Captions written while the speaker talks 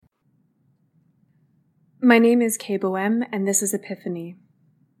My name is K-Bohem, and this is Epiphany.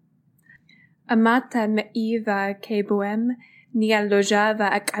 Amata me'iva K-Bohem, ni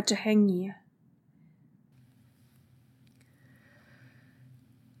alojava akachahengi.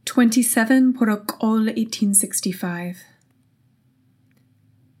 27 Porokol 1865.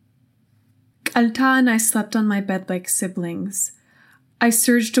 Alta and I slept on my bed like siblings. I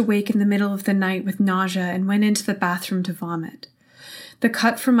surged awake in the middle of the night with nausea and went into the bathroom to vomit. The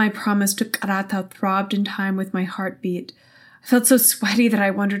cut from my promise to Karata throbbed in time with my heartbeat. I felt so sweaty that I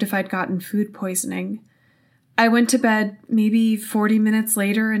wondered if I'd gotten food poisoning. I went to bed maybe 40 minutes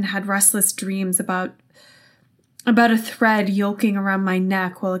later and had restless dreams about a thread yolking around my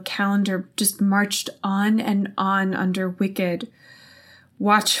neck while a calendar just marched on and on under wicked,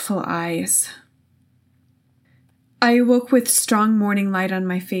 watchful eyes. I awoke with strong morning light on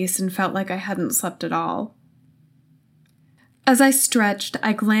my face and felt like I hadn't slept at all. As I stretched,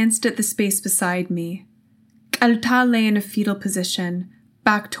 I glanced at the space beside me. Alta lay in a fetal position,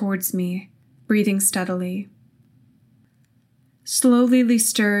 back towards me, breathing steadily. Slowly Lee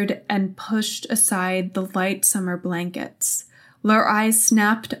stirred and pushed aside the light summer blankets. Her eyes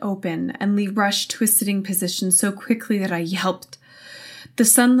snapped open, and Lee rushed to a sitting position so quickly that I yelped. The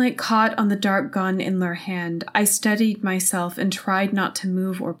sunlight caught on the dark gun in her hand. I steadied myself and tried not to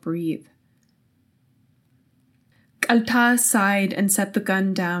move or breathe. Alta sighed and set the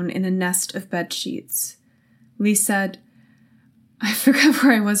gun down in a nest of bed sheets. Lee said, I forgot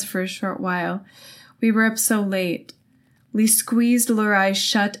where I was for a short while. We were up so late. Lee squeezed her eyes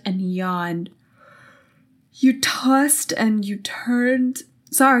shut and yawned. You tossed and you turned.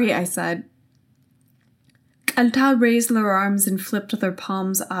 Sorry, I said. Alta raised her arms and flipped their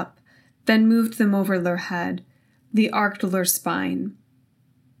palms up, then moved them over her head. Lee arched her spine.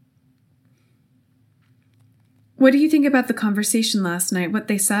 What do you think about the conversation last night, what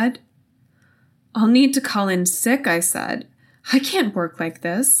they said? I'll need to call in sick, I said. I can't work like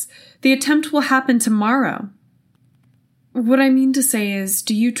this. The attempt will happen tomorrow. What I mean to say is,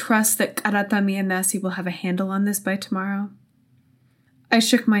 do you trust that Karata Miyamasi will have a handle on this by tomorrow? I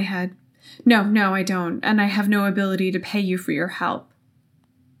shook my head. No, I don't, and I have no ability to pay you for your help.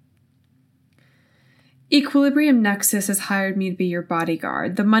 Equilibrium Nexus has hired me to be your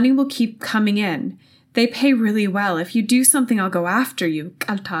bodyguard. The money will keep coming in. They pay really well. If you do something, I'll go after you,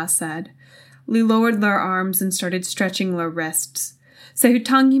 Alta said. Lee lowered their arms and started stretching their wrists.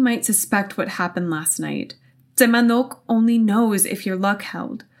 Sehutangi might suspect what happened last night. Zemanok only knows if your luck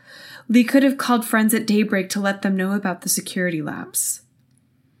held. Lee could have called friends at daybreak to let them know about the security lapse.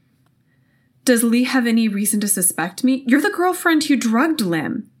 Does Lee have any reason to suspect me? You're the girlfriend who drugged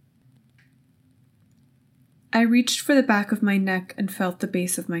Lim. I reached for the back of my neck and felt the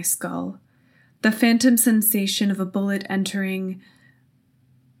base of my skull. The phantom sensation of a bullet entering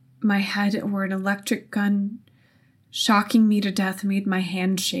my head or an electric gun shocking me to death made my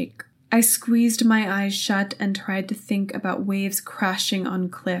hand shake. I squeezed my eyes shut and tried to think about waves crashing on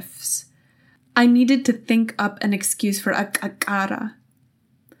cliffs. I needed to think up an excuse for Akara.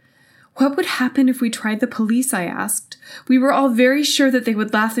 What would happen if we tried the police, I asked. We were all very sure that they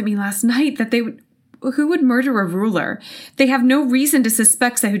would laugh at me last night, that they would... Who would murder a ruler? They have no reason to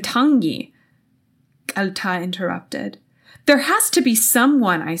suspect Sehutangi. Alta interrupted. There has to be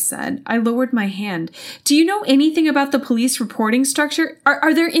someone, I said. I lowered my hand. Do you know anything about the police reporting structure?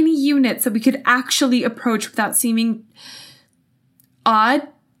 Are there any units that we could actually approach without seeming odd?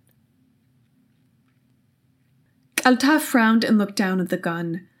 Alta frowned and looked down at the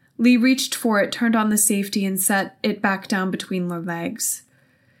gun. Lee reached for it, turned on the safety, and set it back down between their legs.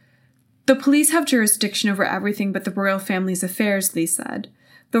 The police have jurisdiction over everything but the royal family's affairs, Lee said.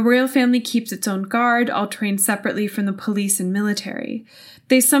 The royal family keeps its own guard, all trained separately from the police and military.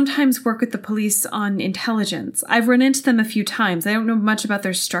 They sometimes work with the police on intelligence. I've run into them a few times. I don't know much about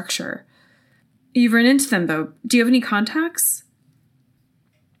their structure. You've run into them, though. Do you have any contacts?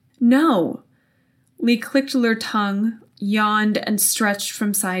 No. Lee clicked her tongue, yawned, and stretched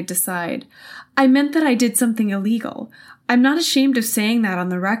from side to side. I meant that I did something illegal. I'm not ashamed of saying that on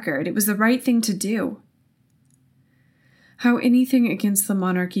the record. It was the right thing to do. How anything against the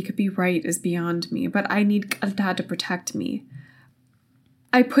monarchy could be right is beyond me, but I need Alta to protect me.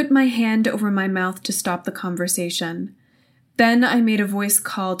 I put my hand over my mouth to stop the conversation. Then I made a voice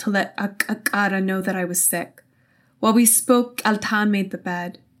call to let Akara know that I was sick. While we spoke, Alta made the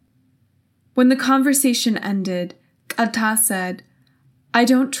bed. When the conversation ended, Alta said, I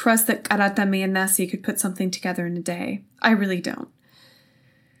don't trust that Karata Miyamasi could put something together in a day. I really don't.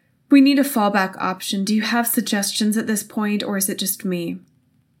 We need a fallback option. Do you have suggestions at this point, or is it just me?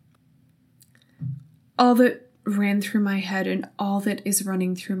 All that ran through my head, and all that is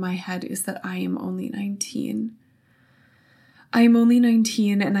running through my head is that I am only 19. I am only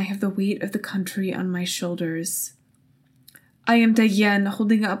 19 and I have the weight of the country on my shoulders. I am Tayen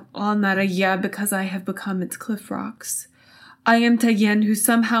holding up all Naraya because I have become its cliff rocks. I am Tayen who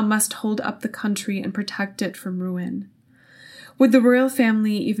somehow must hold up the country and protect it from ruin. Would the royal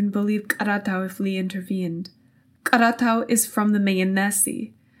family even believe Karatao if Lee intervened? Karatao is from the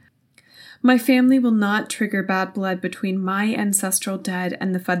Mayanesi. My family will not trigger bad blood between my ancestral dead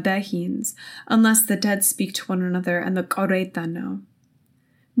and the Fadehins unless the dead speak to one another and the Kaureta know.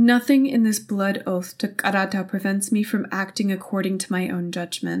 Nothing in this blood oath to Karatao prevents me from acting according to my own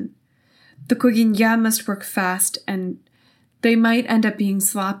judgment. The Koginya must work fast, and they might end up being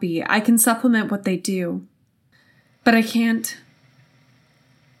sloppy. I can supplement what they do. But I can't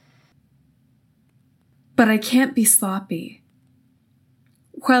be sloppy.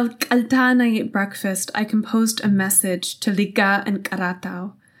 While Kalta and I ate breakfast, I composed a message to Liga and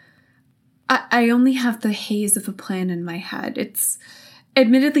Karatao. I only have the haze of a plan in my head. It's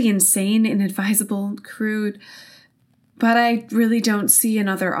admittedly insane, inadvisable, crude, but I really don't see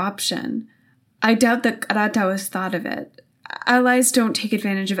another option. I doubt that Karatao has thought of it. Allies don't take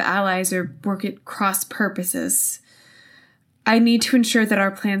advantage of allies or work at cross purposes. I need to ensure that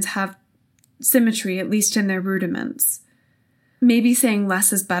our plans have symmetry, at least in their rudiments. Maybe saying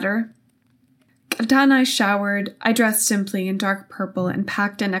less is better. Karatao and I showered. I dressed simply in dark purple and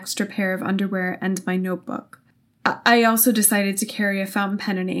packed an extra pair of underwear and my notebook. I also decided to carry a fountain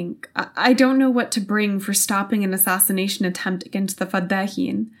pen and ink. I don't know what to bring for stopping an assassination attempt against the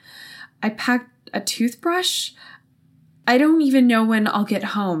Fadehin. I packed a toothbrush. I don't even know when I'll get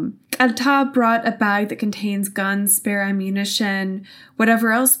home. Karatao brought a bag that contains guns, spare ammunition,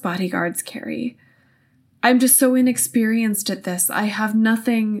 whatever else bodyguards carry. I'm just so inexperienced at this. I have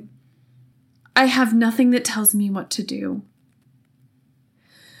nothing that tells me what to do.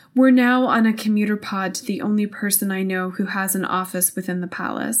 We're now on a commuter pod to the only person I know who has an office within the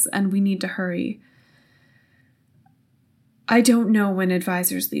palace, and we need to hurry. I don't know when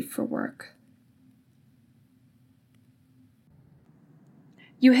advisors leave for work.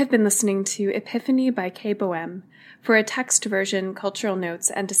 You have been listening to Epiphany by Kay Boehm. For a text version, cultural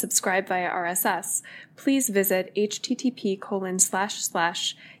notes, and to subscribe via RSS, please visit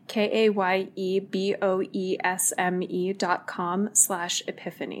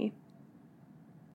http://kayeboesme.com/epiphany.